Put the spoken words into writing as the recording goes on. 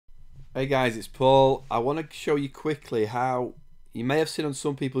Hey guys, it's Paul. I want to show you quickly how you may have seen on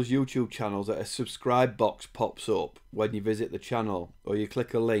some people's YouTube channels that a subscribe box pops up when you visit the channel, or you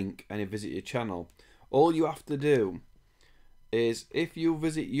click a link and you visit your channel. All you have to do is, if you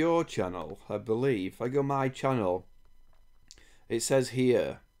visit your channel, I believe, if I go my channel, it says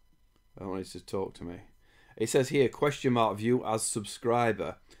here, I don't want you to talk to me. It says here, question mark view as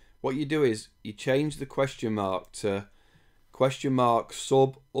subscriber. What you do is you change the question mark to question mark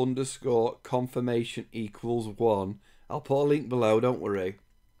sub underscore confirmation equals 1. I'll put a link below, don't worry.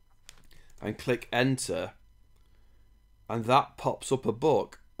 And click enter. And that pops up a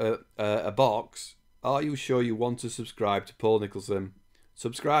box. Are you sure you want to subscribe to Paul Nicholson?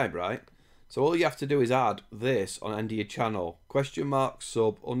 Subscribe, right? So all you have to do is add this on end of your channel. Question mark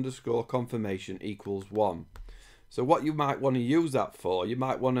sub underscore confirmation equals 1. So what you might want to use that for, you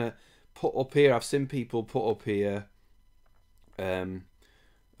might want to put up here, I've seen people put up here a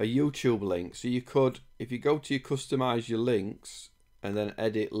YouTube link. So you could, if you go to your customize your links and then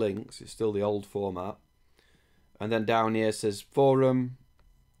edit links, it's still the old format. And then down here it says forum.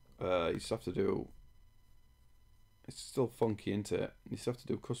 You just have to do, it's still funky, isn't it? You just have to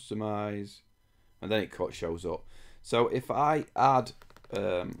do customize and then it shows up. So if I add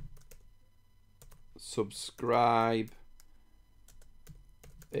subscribe,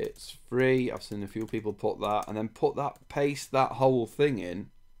 it's free. I've seen a few people put that, and then paste that whole thing in.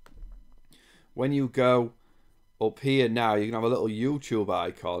 When you go up here now, you can have a little YouTube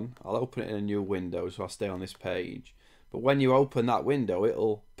icon. I'll open it in a new window so I stay on this page. But when you open that window,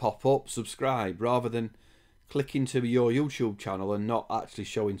 it'll pop up subscribe rather than clicking to your YouTube channel and not actually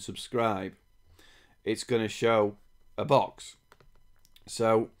showing subscribe. It's going to show a box.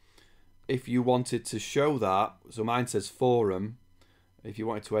 So if you wanted to show that, so mine says forum. If you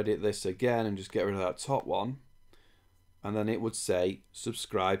wanted to edit this again and just get rid of that top one, and then it would say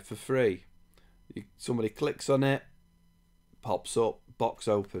subscribe for free. Somebody clicks on it, pops up, box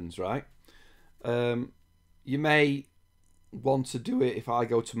opens, right? You may want to do it if I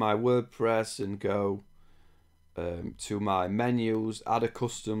go to my WordPress and go to my menus, add a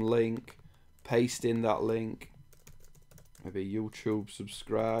custom link, paste in that link, maybe YouTube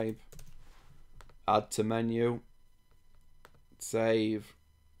subscribe, add to menu, save,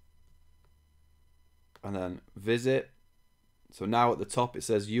 and then visit. So now at the top it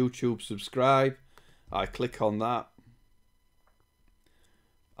says YouTube subscribe. I click on that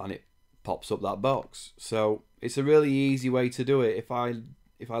and it pops up that box. So it's a really easy way to do it. If I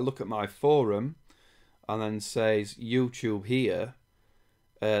look at my forum and then says YouTube here,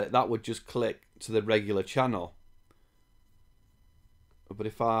 that would just click to the regular channel. But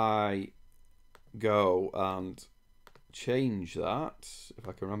if I go and change that, if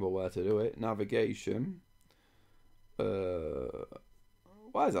I can remember where to do it, navigation,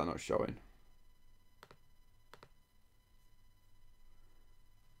 why is that not showing?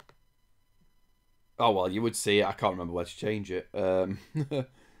 Oh well, you would see it. I can't remember where to change it.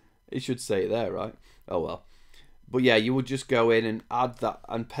 It should say it there, right? Oh well. But yeah, you would just go in and add that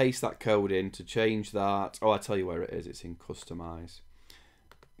and paste that code in to change that. Oh, I'll tell you where it is. It's in customize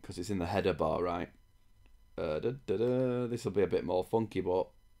because it's in the header bar, right? This will be a bit more funky, but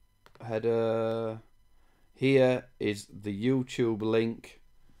header here is the YouTube link,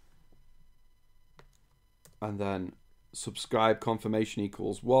 and then subscribe confirmation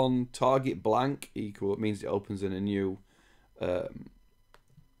equals 1, target blank equal, it means it opens in a new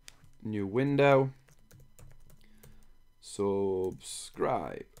new window,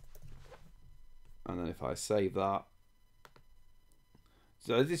 subscribe, and then if I save that.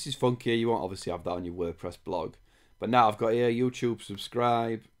 So this is funky. You won't obviously have that on your WordPress blog. But now I've got here YouTube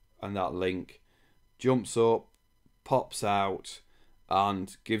subscribe, and that link jumps up, pops out,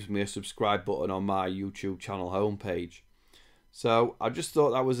 and gives me a subscribe button on my YouTube channel homepage. So I just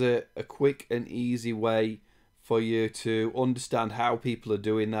thought that was a quick and easy way for you to understand how people are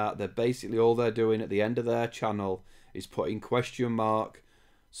doing that. They're basically, all they're doing at the end of their channel is putting question mark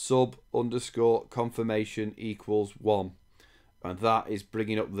sub underscore confirmation equals 1. And that is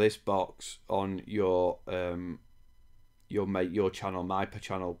bringing up this box on your channel, my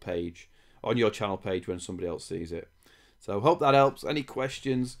channel page, on your channel page when somebody else sees it. So hope that helps. Any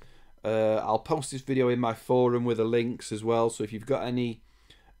questions? I'll post this video in my forum with the links as well. So if you've got any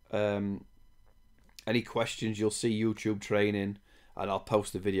questions, you'll see YouTube training, and I'll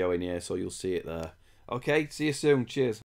post the video in here, so you'll see it there. Okay, see you soon. Cheers.